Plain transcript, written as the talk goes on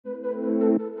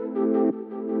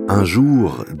Un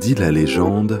jour, dit la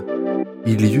légende,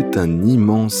 il y eut un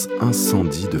immense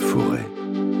incendie de forêt.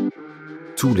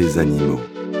 Tous les animaux,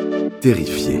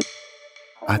 terrifiés,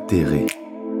 atterrés,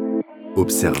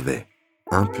 observaient,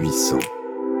 impuissants,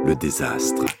 le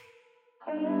désastre.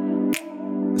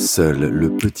 Seul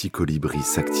le petit colibri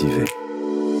s'activait,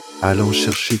 allant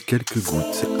chercher quelques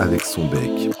gouttes avec son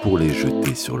bec pour les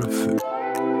jeter sur le feu.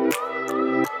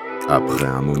 Après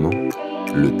un moment,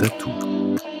 le tatou,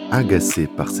 agacé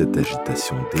par cette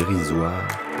agitation dérisoire,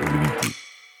 lui dit :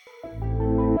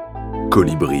 «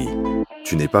 Colibri,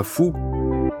 tu n'es pas fou ?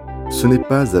 Ce n'est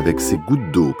pas avec ces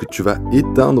gouttes d'eau que tu vas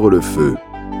éteindre le feu. »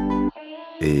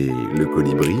 Et le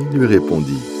colibri lui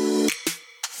répondit :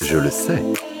 « Je le sais,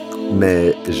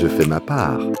 mais je fais ma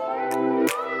part. »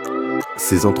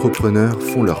 Ces entrepreneurs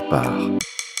font leur part,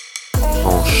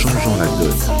 en changeant la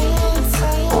donne,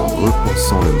 en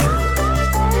repensant le monde,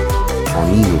 en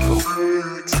innovant.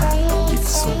 Ils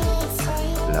sont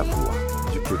la voix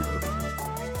du colibri.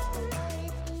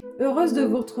 Heureuse de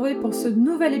vous retrouver pour ce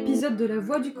nouvel épisode de La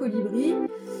Voix du Colibri.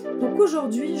 Donc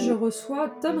aujourd'hui, je reçois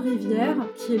Tom Rivière,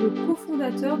 qui est le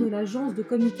cofondateur de l'agence de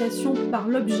communication par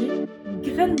l'objet,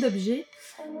 Graine d'objets.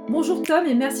 Bonjour Tom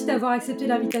et merci d'avoir accepté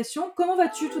l'invitation. Comment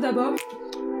vas-tu tout d'abord ?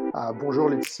 Bonjour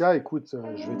Laetitia, écoute,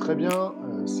 je vais très bien,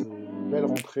 c'est une belle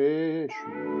rentrée, je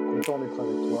suis content d'être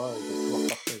avec toi et de pouvoir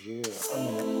partager un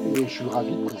moment. Et je suis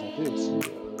ravi de présenter aussi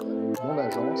mon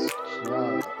agence qui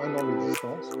a un an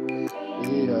d'existence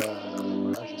et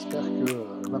voilà, j'espère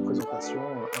que ma présentation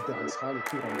intéressera le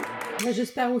plus grand nombre.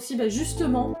 J'espère aussi,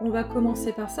 justement, on va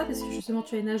commencer par ça parce que justement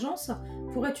tu as une agence.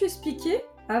 Pourrais-tu expliquer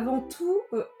avant tout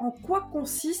en quoi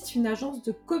consiste une agence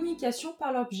de communication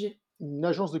par l'objet ? Une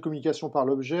agence de communication par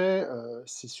l'objet,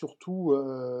 c'est surtout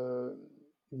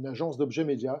une agence d'objets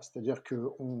médias, c'est-à-dire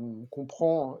qu'on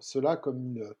comprend cela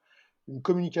comme une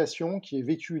communication qui est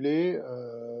véhiculée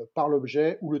par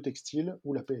l'objet ou le textile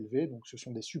ou la PLV, donc ce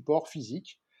sont des supports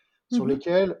physiques sur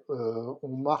lesquels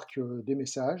on marque des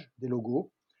messages, des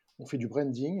logos, on fait du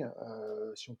branding,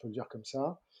 si on peut le dire comme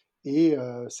ça, et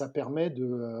ça permet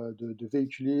de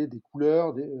véhiculer des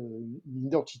couleurs, une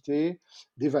identité,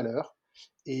 des valeurs.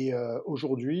 Et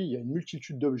aujourd'hui, il y a une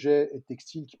multitude d'objets et de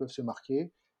textiles qui peuvent se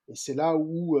marquer. Et c'est là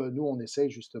où nous, on essaye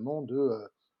justement de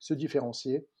se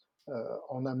différencier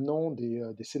en amenant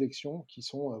des sélections qui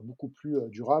sont beaucoup plus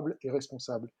durables et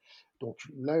responsables. Donc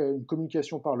là, une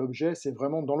communication par l'objet, c'est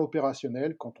vraiment dans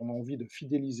l'opérationnel, quand on a envie de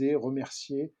fidéliser,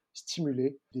 remercier,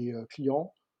 stimuler des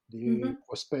clients, des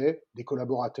prospects, des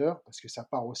collaborateurs, parce que ça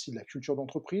part aussi de la culture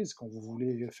d'entreprise, quand vous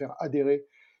voulez faire adhérer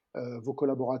vos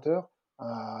collaborateurs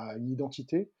à une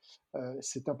identité,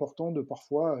 c'est important de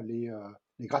parfois les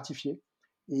gratifier.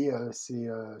 Et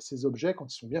ces objets,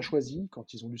 quand ils sont bien choisis,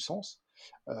 quand ils ont du sens,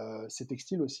 ces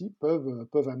textiles aussi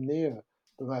peuvent amener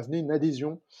une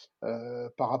adhésion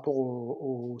par rapport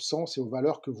au sens et aux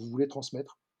valeurs que vous voulez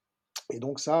transmettre. Et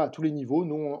donc ça, à tous les niveaux,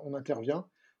 nous, on intervient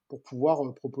pour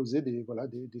pouvoir proposer des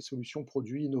solutions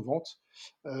produits innovantes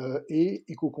et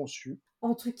éco-conçues.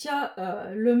 En tout cas,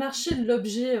 le marché de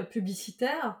l'objet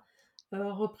publicitaire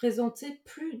représentait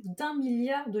plus d'1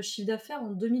 milliard de chiffre d'affaires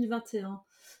en 2021.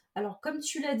 Alors, comme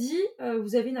tu l'as dit,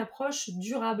 vous avez une approche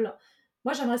durable.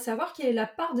 Moi, j'aimerais savoir quelle est la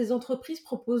part des entreprises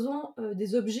proposant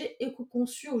des objets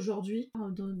éco-conçus aujourd'hui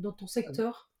dans ton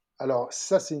secteur. Alors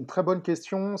ça, c'est une très bonne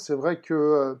question. C'est vrai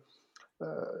que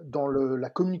dans la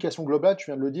communication globale, tu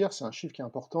viens de le dire, c'est un chiffre qui est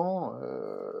important.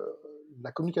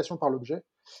 La communication par l'objet,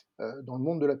 dans le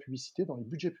monde de la publicité, dans les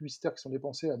budgets publicitaires qui sont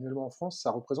dépensés annuellement en France,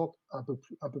 ça représente un peu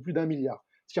plus d'1 milliard.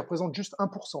 Ce qui représente juste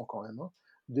 1% quand même, hein,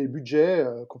 des budgets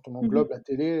quand on englobe la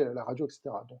télé, la radio, etc.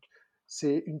 Donc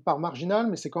c'est une part marginale,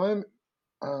 mais c'est quand même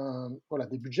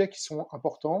des budgets qui sont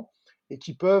importants et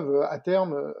qui peuvent à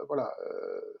terme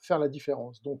faire la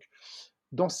différence. Donc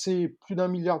dans ces plus d'1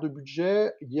 milliard de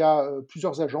budget, il y a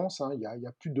plusieurs agences, hein, il y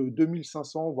a plus de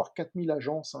 2500, voire 4000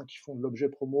 agences qui font de l'objet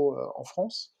promo en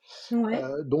France. Ouais.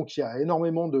 Donc il y a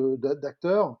énormément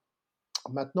d'acteurs.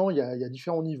 Maintenant, il y a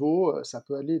différents niveaux. Ça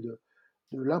peut aller de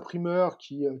l'imprimeur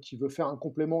qui veut faire un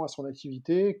complément à son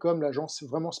activité, comme l'agence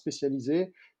vraiment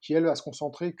spécialisée qui, elle, va se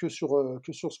concentrer que sur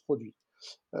ce produit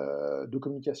de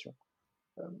communication.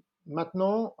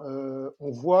 Maintenant,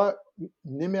 on voit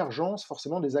une émergence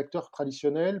forcément des acteurs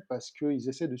traditionnels parce qu'ils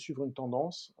essaient de suivre une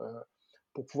tendance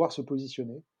pour pouvoir se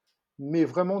positionner. Mais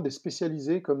vraiment des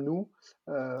spécialisés comme nous,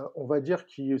 on va dire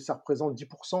que ça représente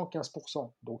 10%,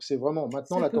 15%. Donc c'est vraiment,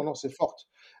 maintenant C'est la peu. tendance est forte.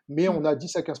 Mais on a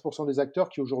 10 à 15% des acteurs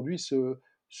qui aujourd'hui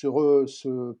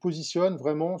se positionnent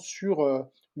vraiment sur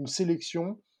une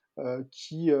sélection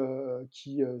qui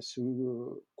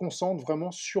se concentre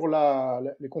vraiment sur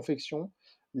les confections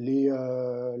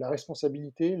la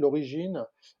responsabilité, l'origine,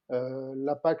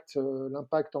 l'impact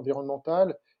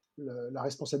environnemental, la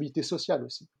responsabilité sociale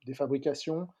aussi, des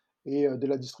fabrications et de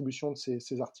la distribution de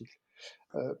ces articles.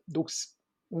 Donc,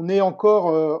 on est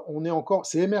encore,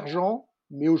 c'est émergent,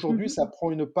 mais aujourd'hui, Mmh. ça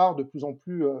prend une part de plus en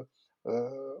plus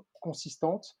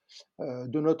consistante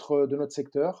de notre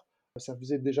secteur. Ça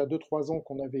faisait déjà 2-3 ans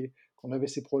qu'on avait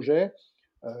ces projets.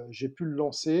 J'ai pu le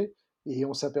lancer et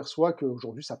on s'aperçoit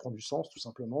qu'aujourd'hui, ça prend du sens, tout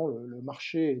simplement. Le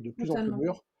marché est de plus en plus Totalement.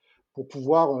 mûr pour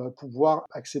pouvoir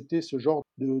accepter ce genre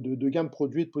de gamme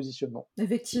produit et de positionnement.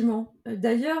 Effectivement.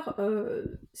 D'ailleurs,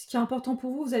 ce qui est important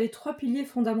pour vous, vous avez 3 piliers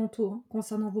fondamentaux, hein,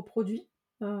 concernant vos produits,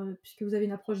 puisque vous avez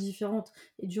une approche différente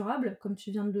et durable, comme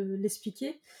tu viens de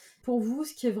l'expliquer. Pour vous,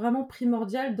 ce qui est vraiment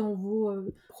primordial dans vos,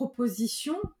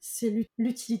 propositions, c'est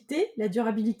l'utilité, la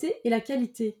durabilité et la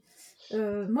qualité.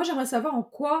 Moi, j'aimerais savoir en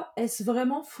quoi est-ce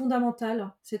vraiment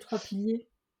fondamental, ces 3 piliers?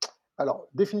 Alors,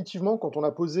 définitivement, quand on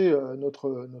a posé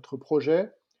notre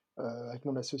projet avec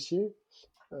mon associé,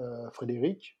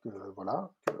 Frédéric, que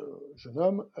je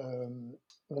nomme,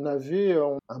 on avait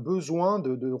un besoin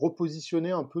de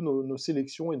repositionner un peu nos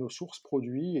sélections et nos sources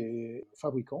produits et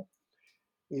fabricants.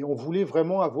 Et on voulait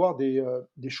vraiment avoir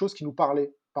des choses qui nous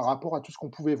parlaient par rapport à tout ce qu'on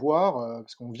pouvait voir,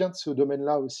 parce qu'on vient de ce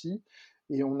domaine-là aussi.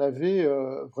 Et on avait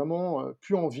vraiment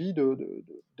plus envie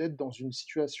d'être dans une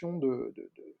situation de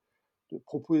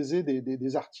proposer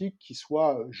des articles qui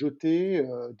soient jetés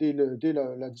dès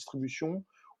la distribution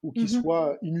ou qui Mmh.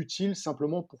 soient inutiles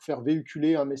simplement pour faire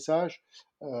véhiculer un message.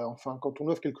 Enfin, quand on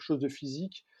offre quelque chose de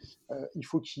physique, il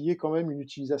faut qu'il y ait quand même une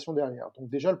utilisation derrière. Donc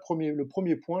déjà, le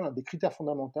premier point, l'un des critères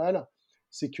fondamentaux,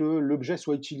 c'est que l'objet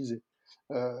soit utilisé,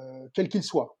 quel qu'il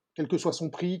soit, quel que soit son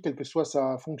prix, quelle que soit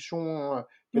sa fonction,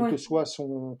 quelle que Ouais, soit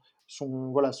son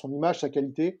image, sa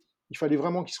qualité, il fallait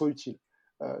vraiment qu'il soit utile.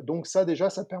 Donc ça déjà,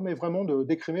 ça permet vraiment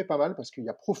d'écrémer pas mal parce qu'il y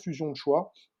a profusion de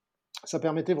choix. Ça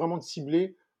permettait vraiment de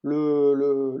cibler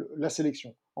la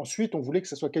sélection. Ensuite, on voulait que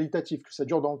ça soit qualitatif, que ça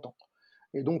dure dans le temps.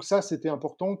 Et donc ça, c'était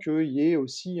important qu'il y ait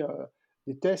aussi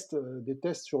des tests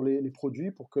sur les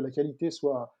produits pour que la qualité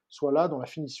soit là dans la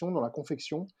finition, dans la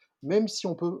confection. Même si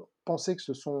on peut penser que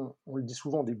ce sont, on le dit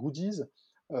souvent, des goodies,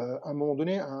 à un moment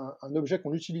donné, un objet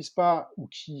qu'on n'utilise pas ou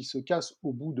qui se casse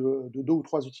au bout de 2 ou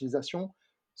 3 utilisations,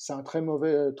 c'est un très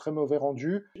mauvais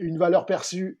rendu. Une valeur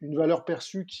perçue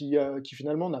qui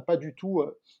finalement n'a pas du tout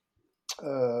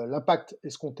l'impact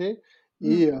escompté. mmh,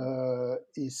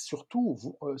 Et surtout,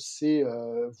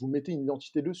 vous mettez une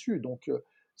identité dessus. Donc,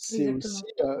 c'est aussi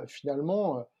exactement.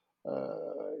 finalement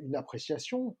une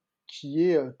appréciation qui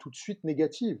est tout de suite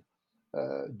négative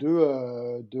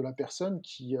de la personne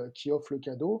qui offre le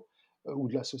cadeau ou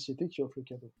de la société qui offre le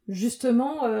cadeau.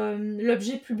 Justement,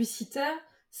 l'objet publicitaire,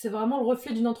 c'est vraiment le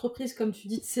reflet d'une entreprise, comme tu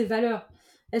dis, de ses valeurs.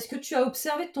 Est-ce que tu as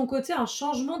observé de ton côté un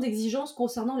changement d'exigence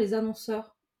concernant les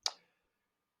annonceurs?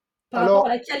 Par rapport à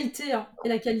Alors, la qualité, hein, et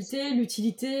la qualité,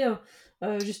 l'utilité,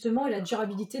 justement et la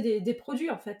durabilité des produits,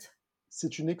 en fait?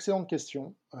 c'est une excellente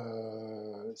question.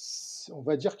 On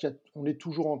va dire qu'on est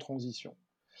toujours en transition.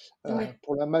 Ouais,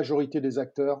 Pour la majorité des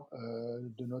acteurs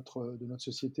de notre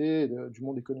société et du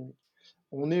monde économique.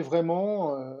 On est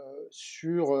vraiment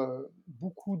sur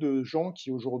beaucoup de gens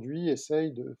qui aujourd'hui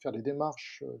essayent de faire des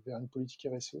démarches vers une politique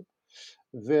RSE,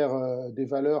 vers des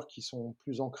valeurs qui sont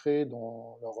plus ancrées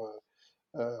dans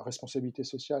leur responsabilité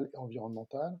sociale et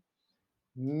environnementale.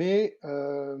 Mais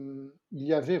il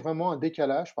y avait vraiment un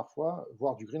décalage parfois,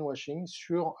 voire du greenwashing,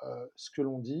 sur ce que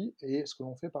l'on dit et ce que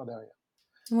l'on fait par derrière.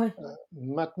 ouais,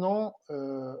 Maintenant,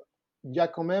 il y a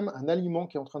quand même un aliment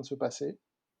qui est en train de se passer,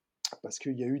 parce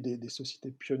qu'il y a eu des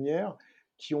sociétés pionnières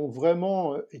qui ont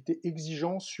vraiment été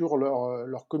exigeants sur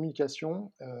leur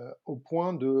communication, au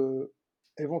point de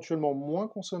éventuellement moins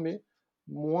consommer,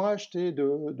 moins acheter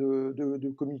de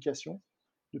communication,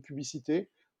 de publicité,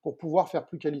 pour pouvoir faire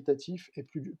plus qualitatif et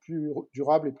plus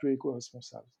durable et plus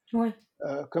éco-responsable. ouais.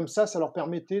 Comme ça leur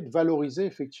permettait de valoriser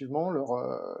effectivement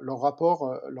leur rapport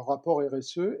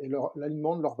RSE et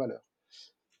l'aliment de leurs valeurs.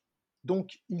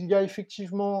 Donc il y a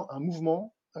effectivement un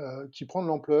mouvement qui prend de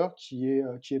l'ampleur, qui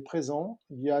est présent.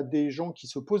 Il y a des gens qui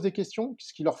se posent des questions,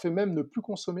 ce qui leur fait même ne plus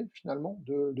consommer finalement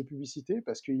de publicité,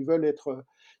 parce qu'ils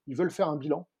veulent faire un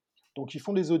bilan. Donc ils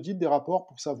font des audits, des rapports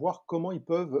pour savoir comment ils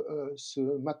peuvent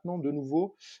maintenant de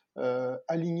nouveau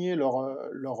aligner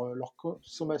leur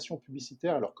consommation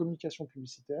publicitaire et leur communication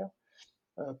publicitaire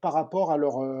par rapport à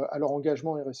leur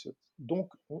engagement RSE.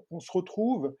 Donc, on se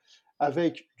retrouve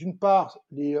avec, d'une part,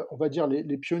 on va dire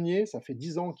les pionniers, ça fait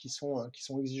 10 ans qu'ils sont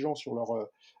exigeants sur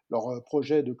leur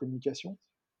projet de communication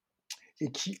et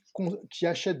qui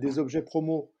achètent des objets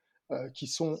promo qui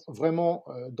sont vraiment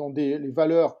dans les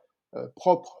valeurs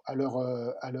propres à leur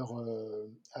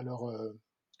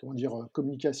comment dire,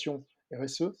 communication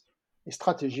RSE et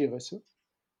stratégie RSE.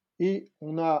 Et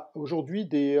on a aujourd'hui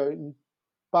une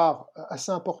part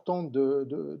assez importante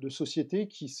de sociétés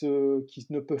qui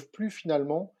ne peuvent plus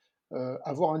finalement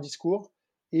avoir un discours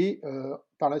et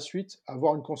par la suite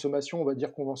avoir une consommation, on va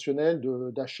dire, conventionnelle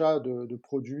d'achat de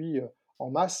produits en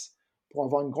masse pour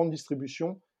avoir une grande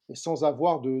distribution et sans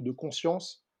avoir de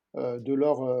conscience de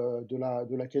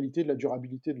la qualité, de la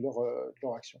durabilité de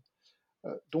leur action.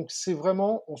 Donc c'est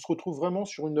vraiment, on se retrouve vraiment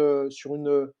sur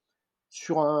une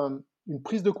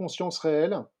prise de conscience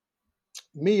réelle,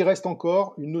 mais il reste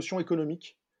encore une notion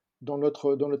économique dans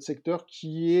notre secteur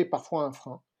qui est parfois un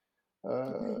frein.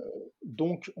 Euh, Oui.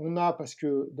 donc on a, parce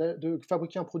que de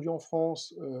fabriquer un produit en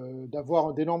France,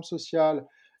 d'avoir des normes sociales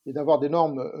et d'avoir des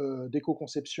normes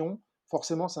d'éco-conception,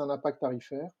 forcément c'est un impact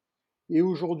tarifaire. Et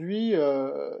aujourd'hui,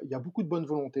 il y a beaucoup de bonne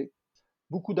volonté.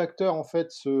 Beaucoup d'acteurs en fait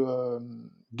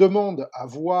demandent à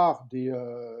voir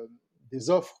des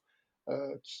offres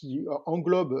qui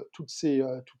englobent toutes ces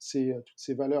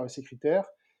valeurs et ces critères.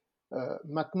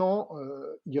 Maintenant,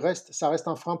 ça reste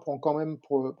un frein quand même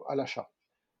à l'achat.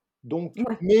 Donc,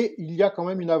 Ouais. mais il y a quand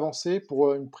même une avancée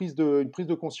pour une prise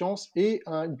de conscience et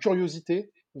une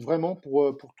curiosité vraiment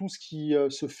pour tout ce qui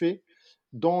se fait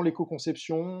dans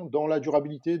l'éco-conception, dans la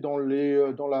durabilité, dans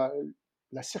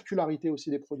la circularité aussi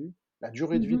des produits, la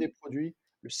durée de vie Mhm. des produits,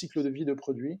 le cycle de vie de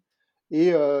produits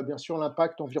et bien sûr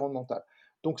l'impact environnemental.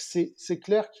 Donc c'est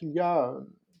clair qu'il y a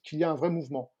un vrai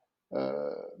mouvement.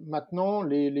 Maintenant,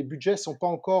 les budgets ne sont pas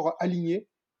encore alignés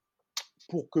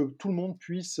pour que tout le monde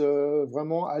puisse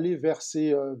vraiment aller vers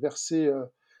ces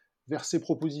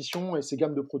propositions et ces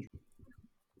gammes de produits.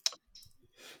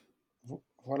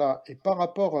 Voilà. Et par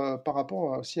rapport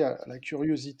aussi à la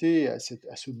curiosité, à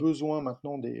ce besoin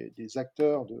maintenant des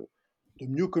acteurs de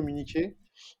mieux communiquer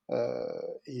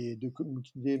et de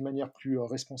communiquer de manière plus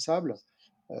responsable,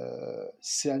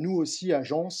 c'est à nous aussi,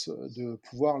 agences, de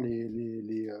pouvoir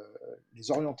les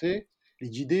orienter, les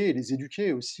guider et les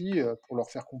éduquer aussi pour leur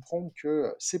faire comprendre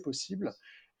que c'est possible.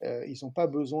 Ils n'ont pas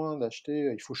besoin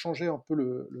d'acheter, il faut changer un peu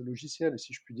le logiciel,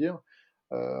 si je puis dire.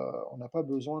 On n'a pas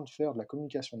besoin de faire de la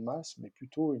communication de masse, mais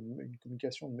plutôt une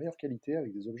communication de meilleure qualité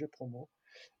avec des objets promo.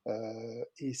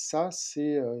 Et ça,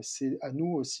 c'est à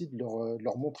nous aussi de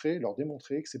leur montrer, de leur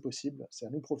démontrer que c'est possible. C'est à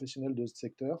nous, professionnels de ce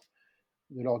secteur,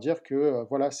 de leur dire que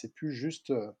voilà, c'est plus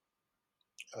juste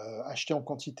acheter en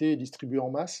quantité et distribuer en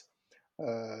masse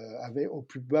au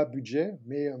plus bas budget,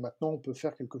 mais maintenant on peut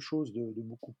faire quelque chose de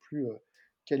beaucoup plus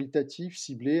qualitatif,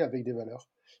 ciblé, avec des valeurs.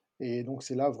 Et donc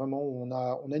c'est là vraiment où on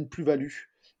a une plus-value.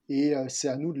 Et c'est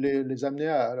à nous de les amener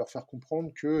à leur faire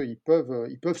comprendre qu'ils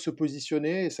peuvent se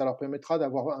positionner et ça leur permettra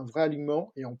d'avoir un vrai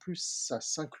alignement. Et en plus, ça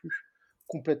s'inclut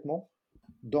complètement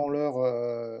dans leur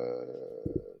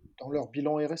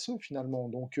bilan RSE finalement.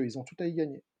 Donc ils ont tout à y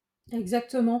gagner.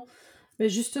 Exactement. Mais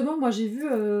justement, moi j'ai vu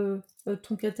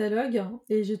ton catalogue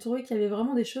et j'ai trouvé qu'il y avait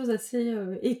vraiment des choses assez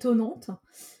étonnantes.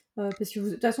 Parce que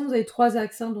de toute façon, vous avez trois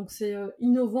axes, hein, donc c'est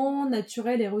innovant,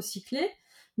 naturel et recyclé.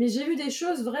 Mais j'ai vu des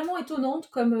choses vraiment étonnantes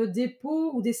comme des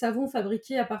pots ou des savons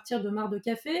fabriqués à partir de marc de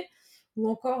café, ou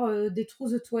encore des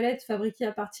trousses de toilette fabriquées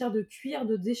à partir de cuir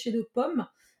de déchets de pommes.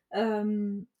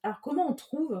 Alors comment on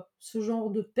trouve ce genre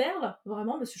de perles,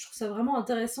 vraiment, parce que je trouve ça vraiment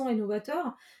intéressant et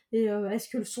novateur. Et est-ce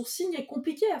que le sourcing est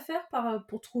compliqué à faire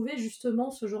pour trouver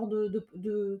justement ce genre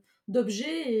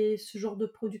d'objets et ce genre de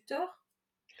producteurs?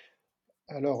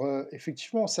 Alors,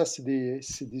 effectivement, ça, c'est des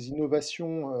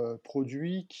innovations,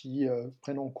 produits qui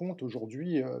prennent en compte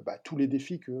aujourd'hui tous les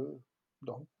défis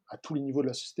à tous les niveaux de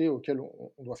la société auxquels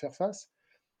on doit faire face.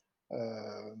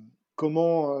 Euh,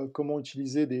 comment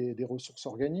utiliser des ressources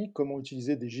organiques, comment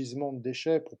utiliser des gisements de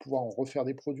déchets pour pouvoir en refaire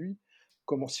des produits,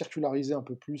 comment circulariser un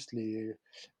peu plus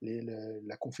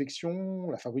la confection,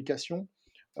 la fabrication,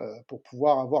 pour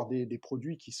pouvoir avoir des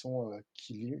produits qui ont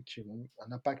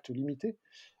un impact limité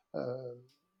euh,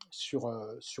 sur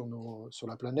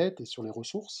la planète et sur les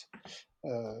ressources.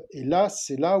 Et là,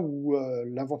 c'est là où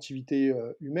l'inventivité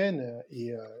humaine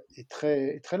est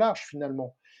très large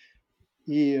finalement.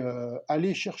 Et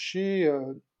aller chercher,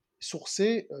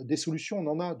 sourcer des solutions, on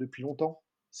en a depuis longtemps.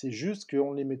 C'est juste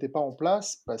qu'on ne les mettait pas en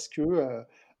place parce que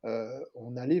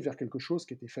on allait vers quelque chose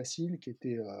qui était facile, qui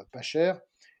était pas cher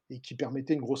et qui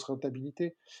permettait une grosse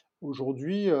rentabilité.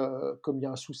 Aujourd'hui, comme il y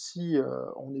a un souci,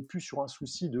 on n'est plus sur un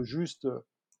souci de juste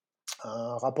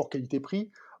un rapport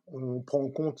qualité-prix, on prend en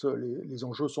compte les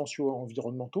enjeux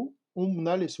socio-environnementaux, on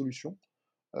a les solutions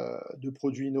de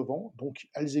produits innovants, donc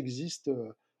elles existent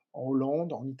en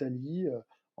Hollande, en Italie,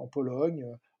 en Pologne,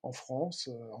 en France,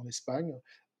 en Espagne,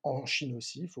 En Chine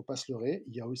aussi, il ne faut pas se leurrer,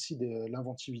 il y a aussi de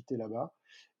l'inventivité là-bas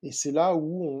et c'est là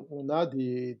où on a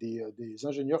des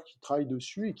ingénieurs qui travaillent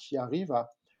dessus et qui arrivent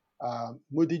à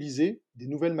modéliser des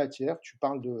nouvelles matières. Tu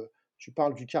parles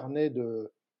du carnet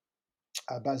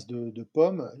à base de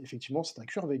pommes. Effectivement, c'est un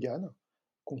cuir vegan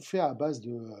qu'on fait à base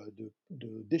de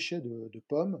déchets de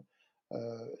pommes.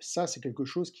 Ça, c'est quelque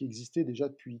chose qui existait déjà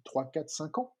depuis 3, 4,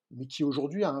 5 ans, mais qui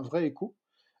aujourd'hui a un vrai écho.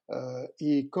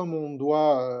 Et comme on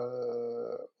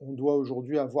doit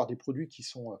aujourd'hui avoir des produits qui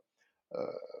sont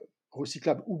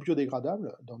recyclables ou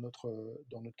biodégradables dans notre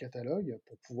catalogue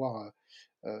pour pouvoir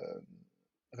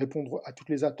répondre à toutes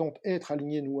les attentes et être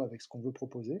alignés, nous, avec ce qu'on veut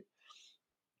proposer.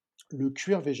 Le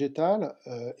cuir végétal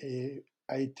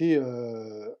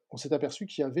on s'est aperçu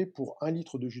qu'il y avait pour 1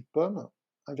 litre de jus de pomme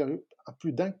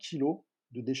plus d'1 kilo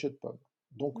de déchets de pommes.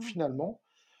 Donc Ouais. finalement,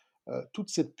 toute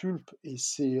cette pulpe et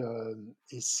ces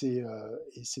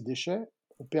déchets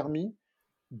ont permis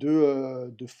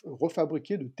de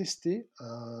refabriquer, de tester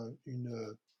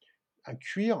un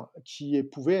cuir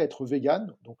pouvait être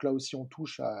vegan. Donc là aussi, on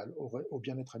touche au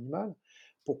bien-être animal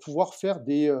pour pouvoir faire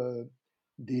des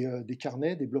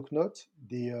carnets, des blocs-notes,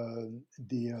 des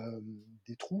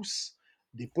trousses,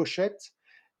 des pochettes.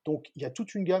 Donc il y a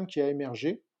toute une gamme qui a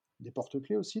émergé, des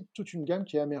porte-clés aussi, toute une gamme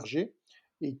qui a émergé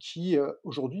et qui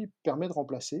aujourd'hui permet de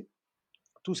remplacer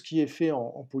tout ce qui est fait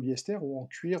en polyester ou en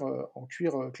cuir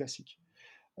classique.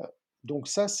 Euh, donc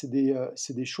ça, c'est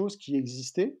des choses qui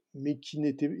existaient, mais qui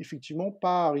n'étaient effectivement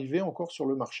pas arrivées encore sur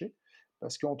le marché,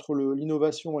 parce qu'entre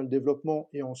l'innovation et le développement,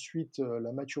 et ensuite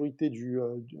la maturité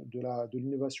de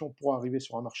l'innovation pour arriver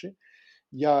sur un marché,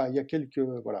 il y a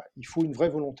voilà, il faut une vraie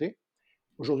volonté.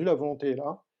 Aujourd'hui, la volonté est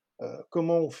là.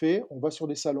 Comment on fait? On va sur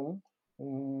des salons,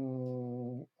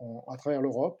 à travers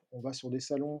l'Europe, on va sur des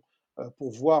salons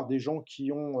pour voir des gens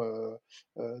qui ont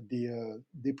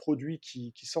des produits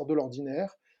qui sortent de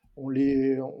l'ordinaire.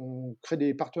 On crée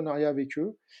des partenariats avec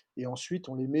eux et ensuite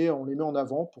on les met en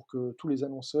avant pour que tous les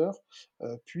annonceurs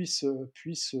puissent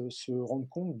se rendre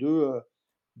compte de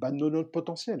notre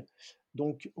potentiel.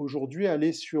 Donc aujourd'hui,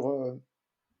 aller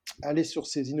sur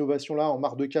ces innovations-là en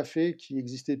marque de café qui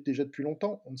existaient déjà depuis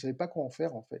longtemps, on ne savait pas quoi en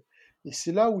faire en fait. Et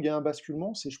c'est là où il y a un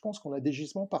basculement, c'est je pense qu'on a des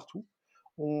gisements partout,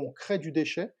 on crée du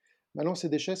déchet, maintenant ces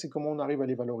déchets, c'est comment on arrive à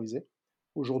les valoriser.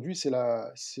 Aujourd'hui,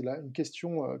 une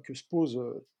question que se posent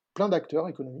plein d'acteurs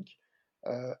économiques,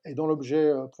 et dans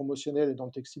l'objet promotionnel et dans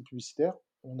le textile publicitaire,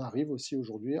 on arrive aussi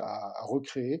aujourd'hui à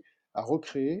recréer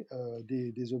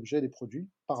des objets, des produits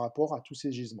par rapport à tous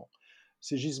ces gisements.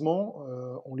 Ces gisements,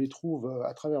 on les trouve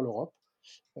à travers l'Europe.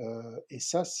 Et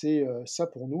ça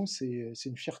pour nous, c'est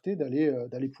une fierté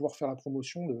d'aller pouvoir faire la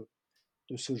promotion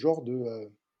de ce genre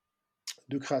de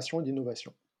création et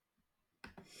d'innovation.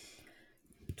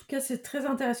 En tout cas, c'est très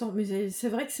intéressant. Mais c'est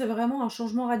vrai que c'est vraiment un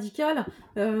changement radical.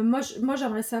 Moi,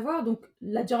 j'aimerais savoir, donc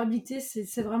la durabilité,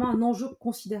 c'est vraiment un enjeu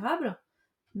considérable.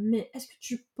 Mais est-ce que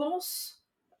tu penses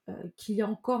qu'il y a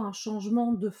encore un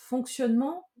changement de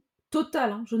fonctionnement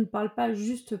total, hein, je ne parle pas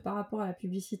juste par rapport à la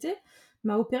publicité,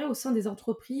 mais à opérer au sein des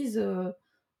entreprises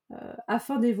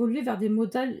afin d'évoluer vers des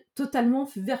modèles totalement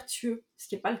vertueux, ce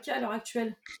qui n'est pas le cas à l'heure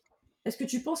actuelle? Est-ce que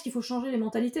tu penses qu'il faut changer les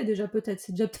mentalités déjà peut-être?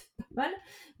 C'est déjà peut-être pas mal,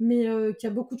 mais qu'il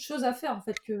y a beaucoup de choses à faire en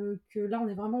fait, que là on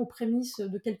est vraiment aux prémices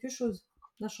de quelque chose,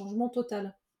 d'un changement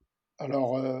total.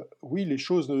 Alors oui, les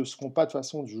choses ne se font pas de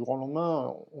façon du jour au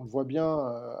lendemain. On le voit bien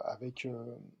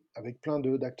avec plein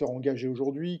d'acteurs engagés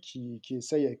aujourd'hui qui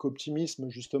essayent avec optimisme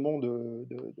justement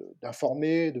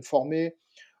d'informer, de former,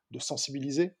 de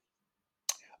sensibiliser.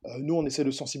 Nous, on essaie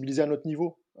de sensibiliser à notre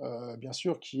niveau, bien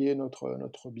sûr, qui est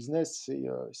notre business,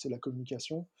 c'est la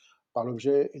communication par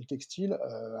l'objet et le textile.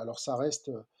 Alors ça reste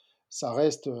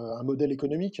un modèle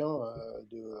économique hein,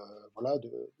 voilà,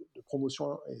 de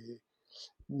promotion,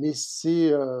 mais c'est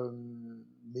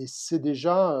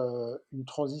déjà une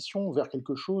transition vers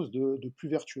quelque chose de plus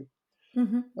vertueux.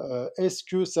 Mhm. Est-ce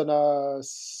que ça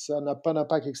n'a pas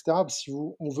d'impact, etc. Si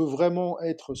on veut vraiment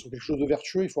être sur quelque chose de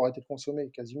vertueux, il faut arrêter de consommer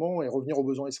quasiment et revenir aux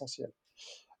besoins essentiels.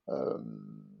 Euh,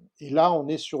 et là, on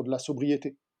est sur de la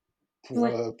sobriété,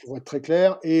 Ouais. pour être très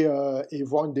clair, et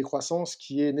voir une décroissance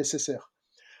qui est nécessaire.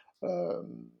 Euh,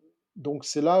 donc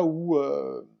c'est là où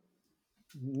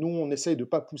nous, on essaye de ne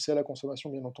pas pousser à la consommation,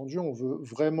 bien entendu. On veut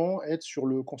vraiment être sur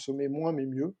le consommer moins mais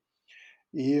mieux.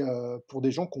 Et pour des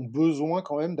gens qui ont besoin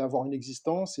quand même d'avoir une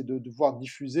existence et de devoir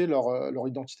diffuser leur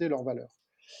identité et leurs valeurs.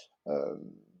 Euh,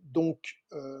 donc,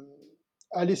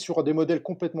 aller sur des modèles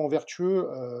complètement vertueux,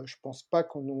 je ne pense pas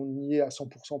qu'on y est à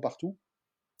 100% partout.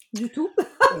 Du tout.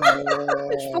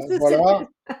 Je pense que c'est Voilà.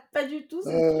 Pas du tout,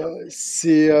 c'est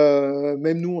sûr.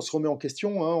 Même nous, on se remet en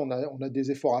question, hein, on a des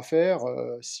efforts à faire,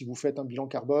 si vous faites un bilan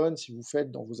carbone, si vous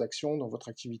faites dans vos actions, dans votre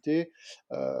activité,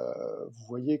 vous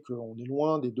voyez qu'on est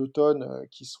loin des 2 tonnes,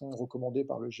 qui sont recommandées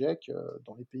par le GIEC,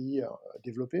 dans les pays,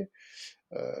 développés.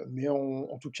 Mais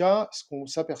en tout cas, ce qu'on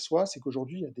s'aperçoit, c'est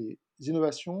qu'aujourd'hui, il y a des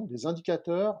innovations, des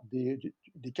indicateurs, des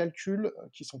calculs,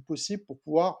 qui sont possibles pour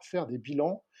pouvoir faire des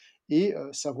bilans et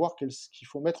savoir ce qu'il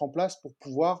faut mettre en place pour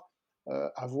pouvoir,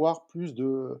 avoir plus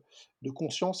de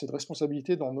conscience et de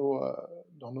responsabilité dans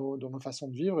nos façons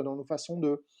de vivre et dans nos façons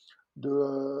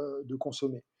de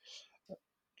consommer.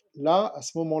 Là, à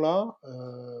ce moment-là,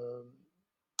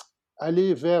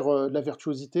 aller vers, la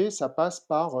vertuosité, ça passe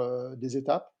par, des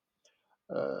étapes.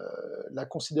 La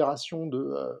considération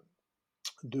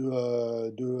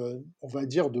on va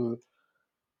dire,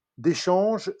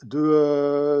 d'échange,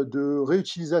 de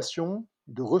réutilisation,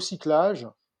 de recyclage,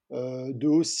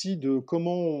 aussi de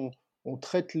comment on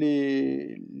traite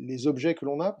les objets que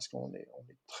l'on a, parce qu'on est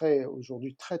très,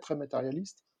 aujourd'hui, très, très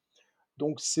matérialiste.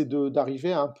 Donc c'est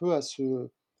d'arriver un peu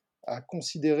à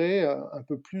considérer, un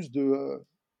peu plus de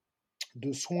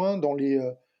soins dans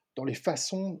les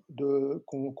façons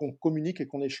qu'on communique et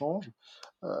qu'on échange.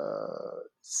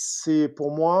 C'est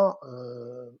pour moi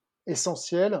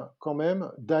essentiel quand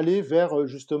même d'aller vers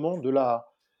justement de la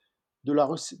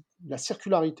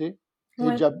circularité et de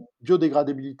Ouais, la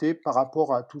biodégradabilité par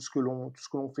rapport à tout ce que l'on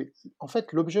fait. En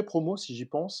fait, l'objet promo, si j'y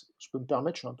pense, je peux me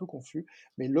permettre, je suis un peu confus,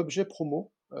 mais l'objet promo,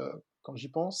 quand j'y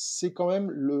pense, c'est quand même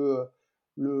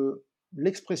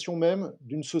l'expression même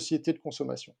d'une société de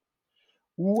consommation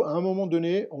où, à un moment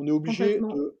donné, on est obligé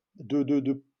complètement.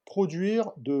 de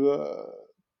produire,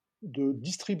 de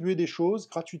distribuer des choses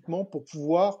gratuitement pour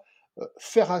pouvoir,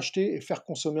 faire acheter et faire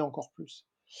consommer encore plus.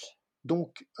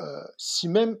 Donc, si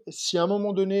à un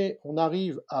moment donné, on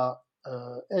arrive à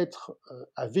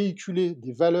véhiculer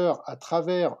des valeurs à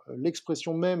travers,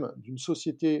 l'expression même d'une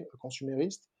société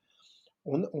consumériste,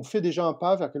 on fait déjà un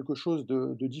pas vers quelque chose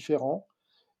de différent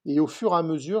et au fur et à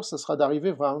mesure, ça sera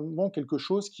d'arriver vraiment quelque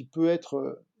chose qui peut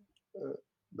être,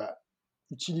 bah,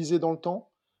 utilisé dans le temps,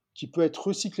 qui peut être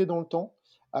recyclé dans le temps,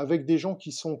 avec des gens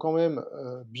qui sont quand même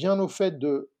bien au fait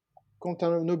de quand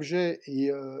un objet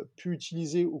est plus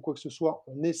utilisé ou quoi que ce soit,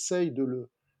 on essaye de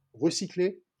le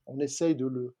recycler, on essaye de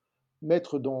le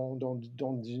mettre dans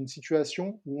une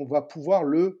situation où on va pouvoir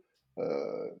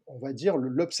on va dire,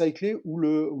 l'upcycler ou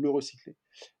le recycler.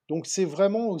 Donc c'est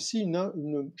vraiment aussi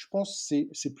je pense,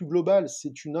 c'est plus global,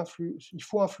 il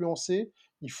faut influencer,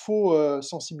 il faut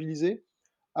sensibiliser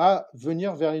à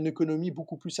venir vers une économie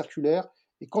beaucoup plus circulaire.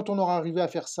 Et quand on aura arrivé à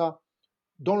faire ça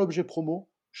dans l'objet promo,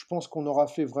 je pense qu'on aura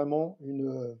fait vraiment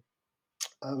on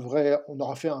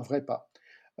aura fait un vrai pas.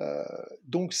 Euh,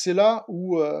 donc c'est là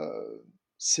où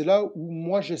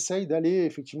moi j'essaye d'aller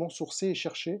effectivement sourcer et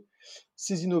chercher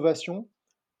ces innovations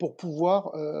pour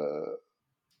pouvoir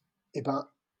eh ben,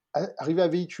 arriver à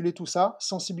véhiculer tout ça,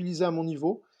 sensibiliser à mon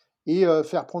niveau et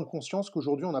faire prendre conscience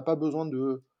qu'aujourd'hui, on n'a pas besoin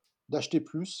d'acheter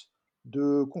plus,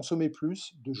 de consommer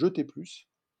plus, de jeter plus,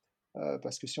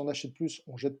 parce que si on achète plus,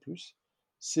 on jette plus.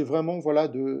 C'est vraiment voilà,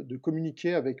 de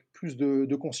communiquer avec plus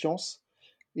de conscience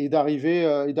et d'arriver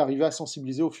à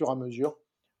sensibiliser au fur et à mesure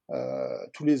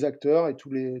tous les acteurs et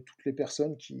toutes les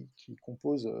personnes qui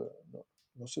composent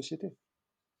nos sociétés.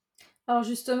 Alors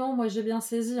justement, moi j'ai bien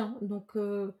saisi, hein, donc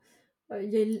il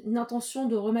y a une intention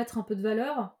de remettre un peu de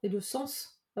valeur et de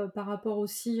sens, par rapport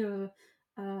aussi,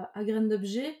 à Graine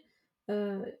d'objet.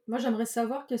 Moi j'aimerais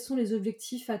savoir quels sont les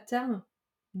objectifs à terme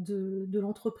de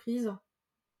l'entreprise?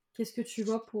 Qu'est-ce que tu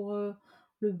vois pour,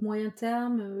 le moyen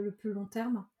terme, le plus long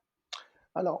terme?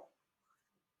 Alors,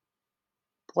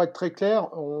 pour être très clair,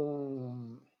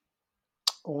 on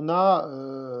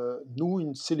a, nous,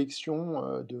 une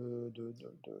sélection de,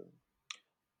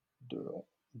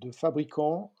 de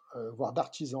fabricants, voire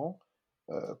d'artisans,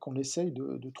 qu'on essaye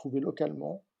de trouver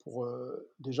localement pour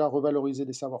déjà revaloriser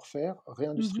des savoir-faire, Mmh.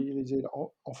 réindustrialiser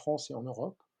en France et en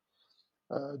Europe.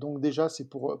 Donc déjà, c'est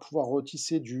pour pouvoir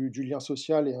retisser du lien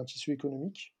social et un tissu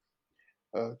économique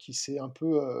qui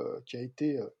a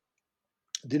été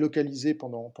délocalisé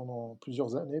pendant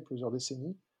plusieurs années, plusieurs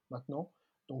décennies maintenant.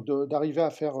 Donc d'arriver à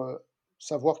faire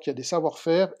savoir qu'il y a des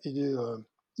savoir-faire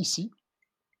ici,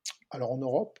 alors en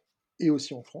Europe et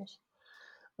aussi en France.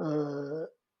 Euh,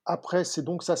 Après, c'est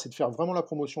donc ça, c'est de faire vraiment la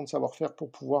promotion de savoir-faire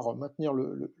pour pouvoir maintenir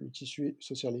le tissu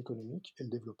social et économique et le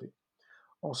développer.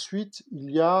 Ensuite, il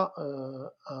y a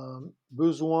un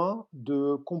besoin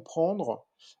de comprendre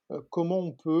comment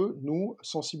on peut, nous,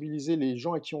 sensibiliser les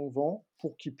gens à qui on vend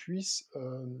pour qu'ils puissent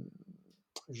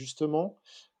justement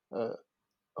euh,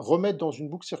 remettre dans une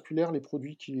boucle circulaire les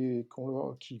produits qu'ils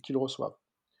reçoivent.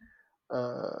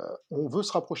 On veut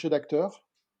se rapprocher d'acteurs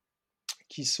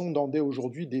qui sont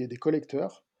aujourd'hui des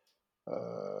collecteurs.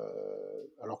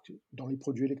 Alors que dans les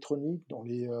produits électroniques, dans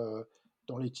les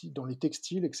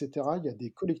textiles, et cetera, il y a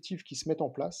des collectifs qui se mettent en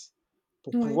place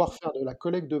pour Ouais, pouvoir faire de la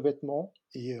collecte de vêtements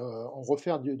et en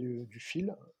refaire du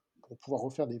fil, pour pouvoir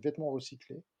refaire des vêtements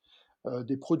recyclés.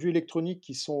 Des produits électroniques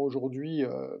qui sont aujourd'hui,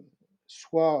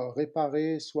 soit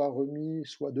réparés, soit remis,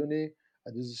 soit donnés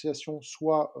à des associations,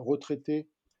 soit retraités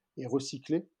et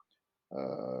recyclés,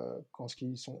 quand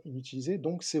ils sont inutilisés.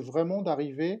 Donc c'est vraiment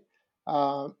d'arriver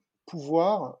à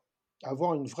pouvoir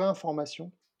avoir une vraie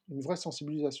information, une vraie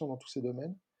sensibilisation dans tous ces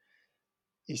domaines.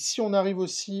 Et si on arrive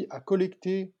aussi à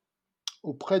collecter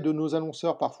auprès de nos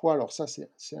annonceurs parfois, alors ça c'est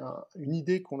une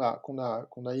idée qu'on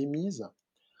a émise,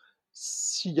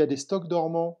 s'il y a des stocks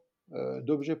dormants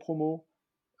d'objets promo,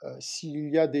 s'il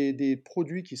y a des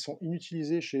produits qui sont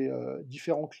inutilisés chez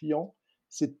différents clients,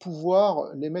 c'est de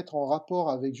pouvoir les mettre en rapport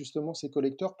avec justement ces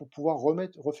collecteurs pour pouvoir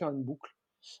refaire une boucle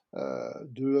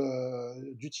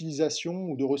d'utilisation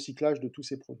ou de recyclage de tous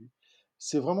ces produits.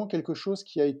 C'est vraiment quelque chose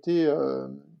qui a été, euh,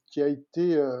 qui a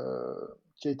été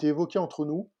évoqué entre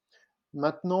nous.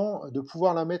 Maintenant, de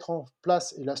pouvoir la mettre en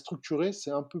place et la structurer,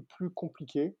 c'est un peu plus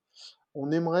compliqué.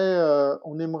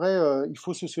 Il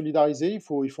faut se solidariser, il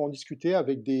faut en discuter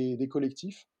avec des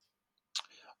collectifs.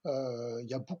 Il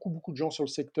y a beaucoup de gens sur le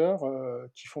secteur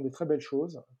qui font des très belles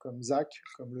choses, comme ZAC,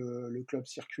 comme le Club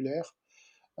Circulaire,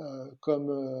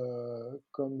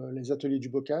 comme les ateliers du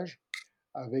bocage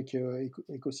avec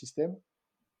Écosystème.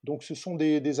 Donc ce sont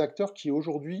des acteurs qui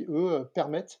aujourd'hui, eux,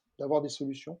 permettent d'avoir des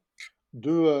solutions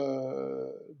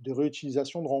de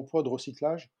réutilisation, de réemploi, de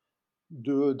recyclage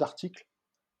d'articles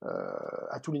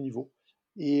à tous les niveaux.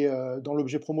 Et dans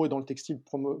l'objet promo et dans le textile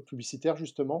publicitaire,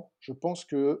 justement, je pense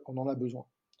qu'on en a besoin.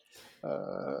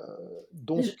 Euh, et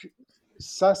donc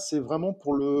ça, c'est vraiment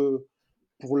pour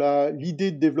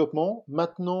l'idée de développement.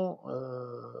 Maintenant,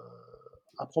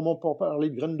 à proprement parler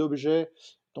de graines d'objet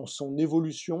dans son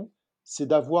évolution, c'est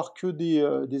d'avoir que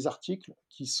des articles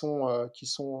qui sont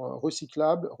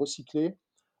recyclables, recyclés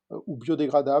ou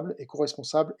biodégradables,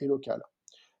 éco-responsables et locales.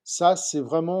 Ça, c'est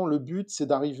vraiment le but, c'est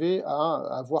d'arriver à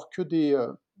avoir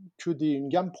une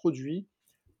gamme produit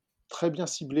très bien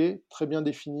ciblée, très bien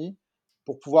définie,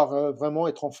 pour pouvoir vraiment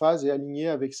être en phase et aligné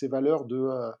avec ces valeurs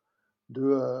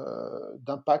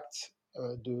d'impact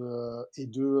et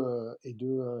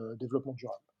de développement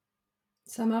durable.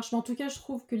 ça marche. Mais en tout cas, je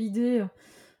trouve que l'idée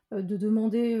de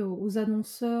demander aux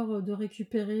annonceurs de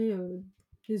récupérer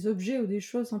des objets ou des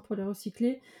choses, hein, pour les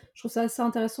recycler, je trouve ça assez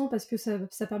intéressant parce que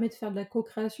ça permet de faire de la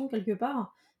co-création quelque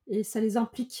part et ça les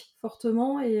implique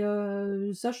fortement et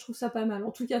ça, je trouve ça pas mal.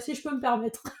 En tout cas, si je peux me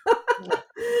permettre, je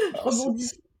Alors,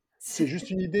 rebondis. c'est juste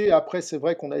une idée. Après, c'est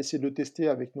vrai qu'on a essayé de le tester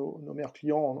avec nos meilleurs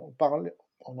clients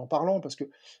en parlant, parce que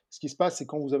ce qui se passe, c'est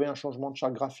quand vous avez un changement de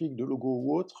charte graphique, de logo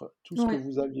ou autre, tout ce que Ouais,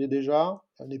 vous aviez déjà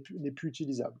n'est plus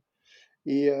utilisable.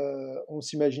 Et on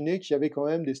s'imaginait qu'il y avait quand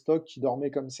même des stocks qui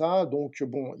dormaient comme ça. Donc,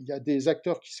 bon, il y a des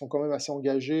acteurs qui sont quand même assez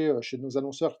engagés chez nos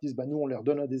annonceurs qui disent, bah, nous, on les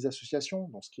redonne à des associations,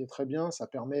 donc ce qui est très bien. Ça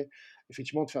permet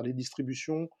effectivement de faire des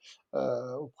distributions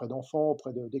auprès d'enfants,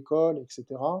 d'écoles, etc.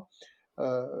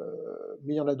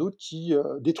 Mais il y en a d'autres qui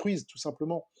détruisent tout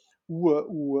simplement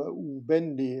ou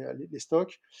bannent les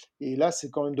stocks. Et là, c'est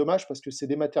quand même dommage parce que c'est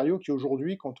des matériaux qui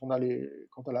aujourd'hui, quand on a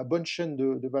la bonne chaîne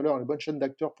de valeur, la bonne chaîne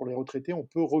d'acteurs pour les retraités, on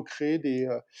peut recréer des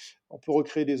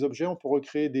objets, on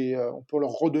peut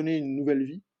leur redonner une nouvelle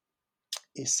vie.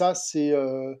 Et ça, c'est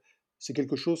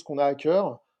quelque chose qu'on a à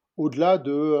cœur, au-delà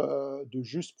de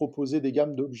juste proposer des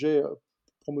gammes d'objets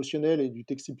promotionnels et du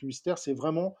textile publicitaire, c'est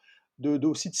vraiment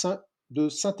aussi de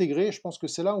s'intégrer. Je pense que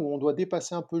c'est là où on doit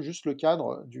dépasser un peu juste le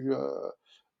cadre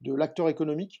de l'acteur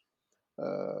économique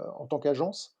en tant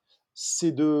qu'agence.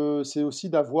 C'est aussi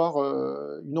d'avoir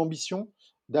une ambition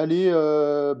d'aller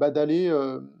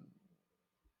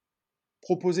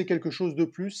proposer quelque chose de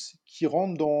plus qui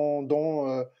rentre dans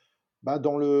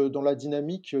la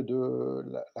dynamique de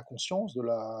la conscience, de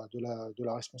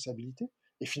la responsabilité,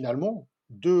 et finalement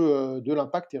de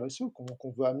l'impact RSE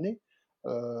qu'on veut amener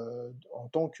en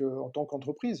tant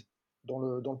qu'entreprise dans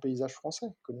le paysage français,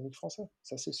 économique français,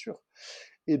 ça c'est sûr.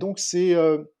 Et donc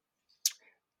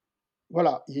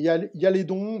voilà, il y a les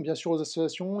dons, bien sûr, aux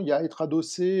associations, il y a être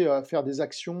adossé, faire des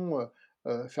actions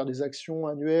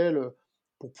annuelles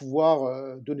pour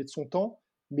pouvoir donner de son temps.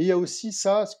 Mais il y a aussi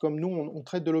ça, c'est comme nous, on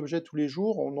traite de l'objet tous les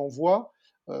jours, on en voit,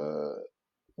 euh,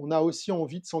 on a aussi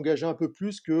envie de s'engager un peu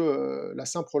plus que la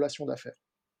simple relation d'affaires.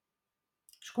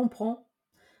 je comprends.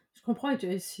 Je comprends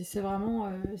et c'est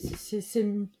vraiment,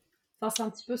 enfin, c'est un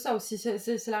petit peu ça aussi.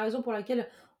 C'est la raison pour laquelle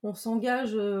on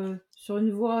s'engage sur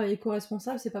une voie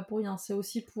éco-responsable, c'est pas pour rien. C'est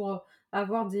aussi pour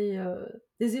avoir des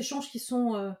échanges qui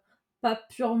sont pas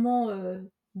purement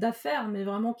d'affaires, mais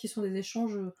vraiment qui sont des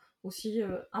échanges aussi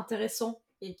intéressants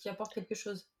et qui apportent quelque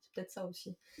chose. C'est peut-être ça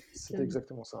aussi. C'est Que-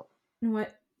 exactement ça. Ouais.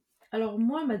 Alors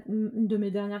moi, une de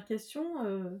mes dernières questions,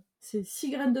 c'est si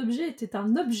graine d'objet était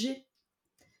un objet,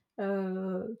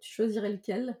 tu choisirais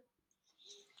lequel?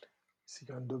 Si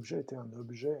graine d'objet était un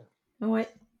objet, Ouais,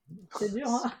 c'est dur,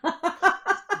 hein.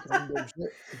 si graine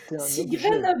d'objet était un Si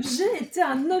graine objet, d'objet était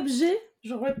un objet,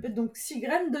 je répète, donc si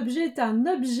graine d'objet était un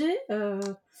objet,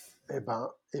 eh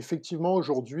ben, effectivement,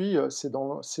 aujourd'hui, c'est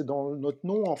dans notre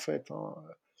nom, en fait, hein.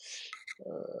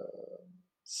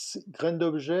 Graine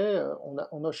d'objet,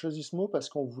 on a choisi ce mot parce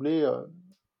qu'on voulait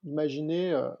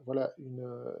imaginer voilà,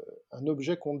 un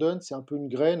objet qu'on donne, c'est un peu une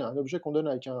graine, un objet qu'on donne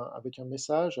avec un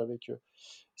message,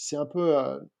 c'est un peu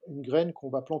une graine qu'on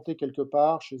va planter quelque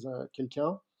part chez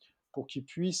quelqu'un pour qu'il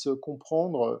puisse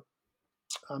comprendre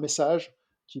un message,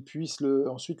 qu'il puisse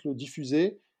ensuite le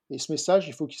diffuser. Et ce message,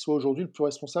 il faut qu'il soit aujourd'hui le plus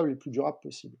responsable et le plus durable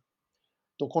possible.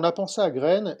 Donc on a pensé à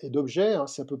graines et d'objets, hein,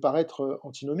 ça peut paraître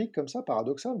antinomique comme ça,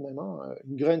 paradoxal même, hein.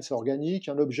 Une graine c'est organique,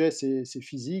 un objet c'est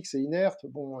physique, c'est inerte.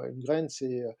 Bon, une graine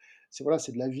voilà,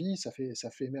 c'est de la vie, ça fait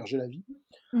émerger la vie.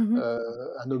 mhm,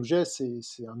 Un objet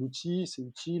c'est un outil, c'est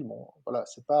utile. Bon, voilà,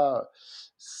 c'est pas,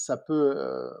 ça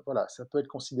peut, voilà, ça peut être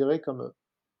considéré comme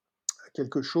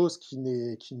quelque chose qui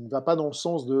ne va pas dans le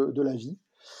sens de la vie,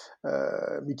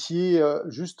 mais qui est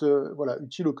juste voilà,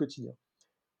 utile au quotidien.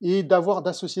 Et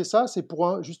d'associer ça, c'est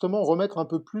pour justement remettre un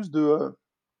peu plus de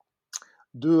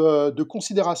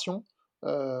considération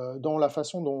dans la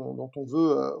façon dont on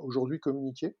veut aujourd'hui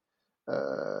communiquer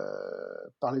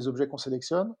par les objets qu'on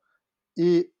sélectionne.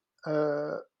 Et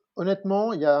euh,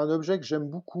 honnêtement, il y a un objet que j'aime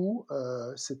beaucoup,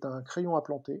 c'est un crayon à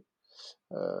planter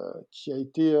qui a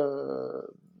été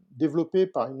développé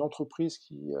par une entreprise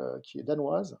qui est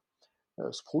danoise,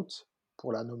 Sprout,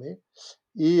 pour la nommer.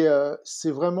 Et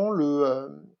c'est vraiment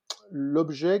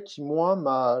l'objet qui, moi,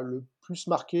 m'a le plus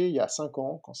marqué il y a 5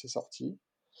 ans, quand c'est sorti.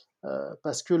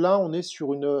 Parce que là, on est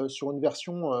sur une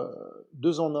version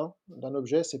 2 en 1 d'un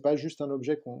objet. C'est pas juste un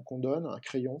objet qu'on donne, un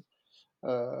crayon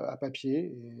à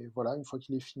papier. Et voilà, une fois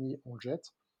qu'il est fini, on le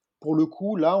jette. Pour le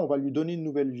coup, là, on va lui donner une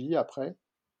nouvelle vie après.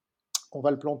 On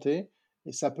va le planter.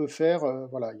 Et ça peut faire,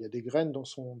 voilà, il y a des graines dans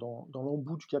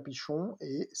l'embout du capuchon.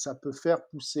 Et ça peut faire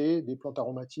pousser des plantes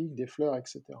aromatiques, des fleurs,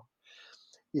 etc.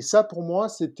 Et ça, pour moi,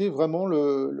 c'était vraiment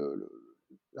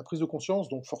la prise de conscience.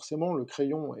 Donc forcément, le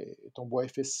crayon est en bois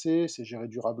FSC, c'est géré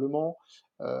durablement,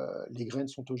 les graines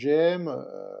sont OGM,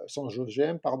 sans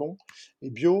OGM, pardon, et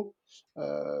bio.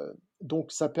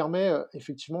 Donc ça permet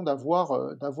effectivement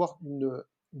d'avoir une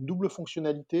double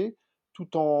fonctionnalité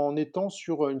tout en étant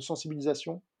sur une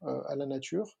sensibilisation à la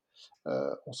nature.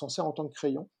 On s'en sert en tant que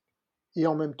crayon. Et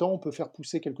en même temps, on peut faire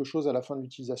pousser quelque chose à la fin de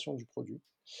l'utilisation du produit.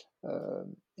 Euh,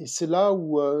 et c'est là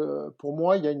où, pour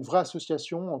moi, il y a une vraie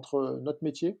association entre notre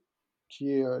métier,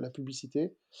 qui est la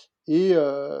publicité, et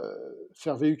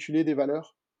faire véhiculer des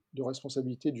valeurs de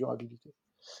responsabilité et de durabilité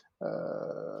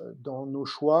dans nos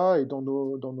choix et dans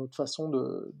notre façon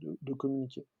de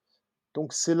communiquer.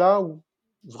 Donc c'est là où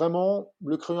vraiment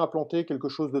le crayon à planter est quelque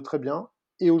chose de très bien.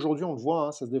 Et aujourd'hui, on le voit,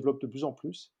 hein, ça se développe de plus en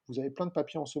plus. Vous avez plein de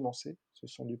papiers ensemencés, ce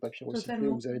sont du papier recyclé,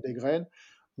 totalement. vous avez des graines,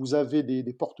 vous avez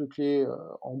des porte-clés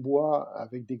en bois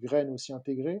avec des graines aussi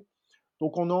intégrées.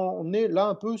 Donc on est là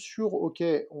un peu sur, ok,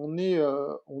 on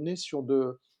est sur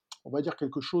on va dire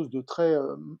quelque chose de très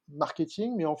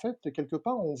marketing, mais en fait, quelque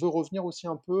part, on veut revenir aussi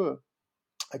un peu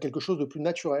à quelque chose de plus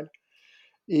naturel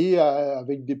et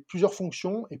avec plusieurs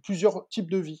fonctions et plusieurs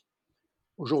types de vie.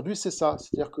 Aujourd'hui, c'est ça.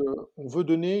 C'est-à-dire qu'on veut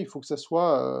donner, il faut que ça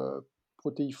soit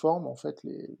protéiforme, en fait,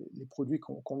 les produits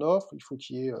qu'on offre. Il faut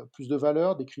qu'il y ait plus de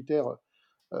valeur, des critères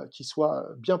qui soient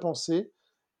bien pensés.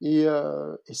 Et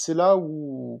c'est là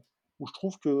où je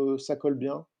trouve que ça colle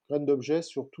bien, graine d'objet,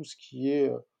 sur tout ce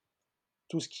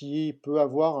qui peut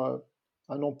avoir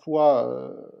un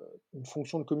emploi, une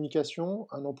fonction de communication,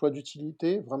 un emploi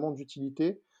d'utilité, vraiment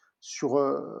d'utilité,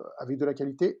 avec de la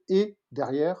qualité, et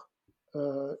derrière,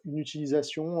 une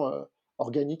utilisation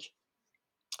organique.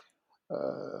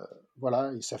 Euh,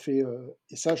 voilà, et ça,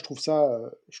 je trouve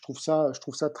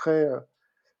ça très,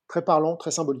 très parlant,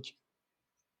 très symbolique.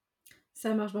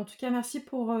 Ça marche. En tout cas, merci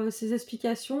pour ces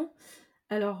explications.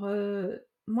 Alors,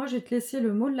 moi, je vais te laisser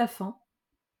le mot de la fin.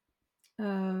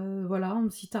 Voilà,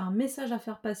 si tu as un message à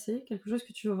faire passer, quelque chose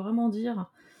que tu veux vraiment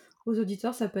dire aux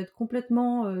auditeurs, ça peut être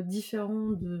complètement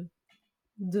différent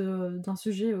d'un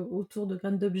sujet autour de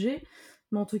graines d'objets.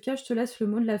 Mais en tout cas, je te laisse le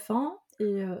mot de la fin.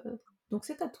 Et donc,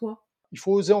 c'est à toi. Il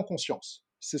faut oser en conscience.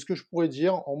 C'est ce que je pourrais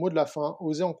dire en mot de la fin,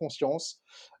 oser en conscience,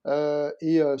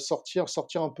 et sortir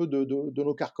un peu de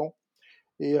nos carcans.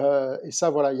 Et ça,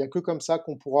 voilà, il y a que comme ça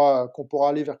qu'on pourra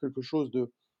aller vers quelque chose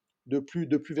de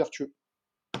plus vertueux.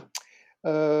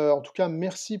 En tout cas,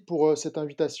 merci pour, cette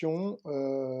invitation,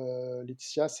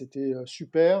 Laetitia, c'était,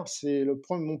 super. C'est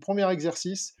mon premier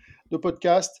exercice de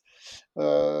podcast.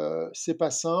 C'est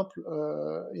pas simple,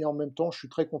 et en même temps, je suis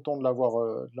très content de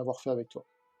l'avoir fait avec toi.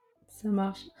 Ça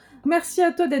marche. Merci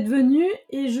à toi d'être venu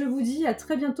et je vous dis à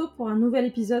très bientôt pour un nouvel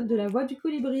épisode de La Voix du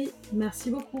Colibri.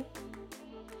 Merci beaucoup.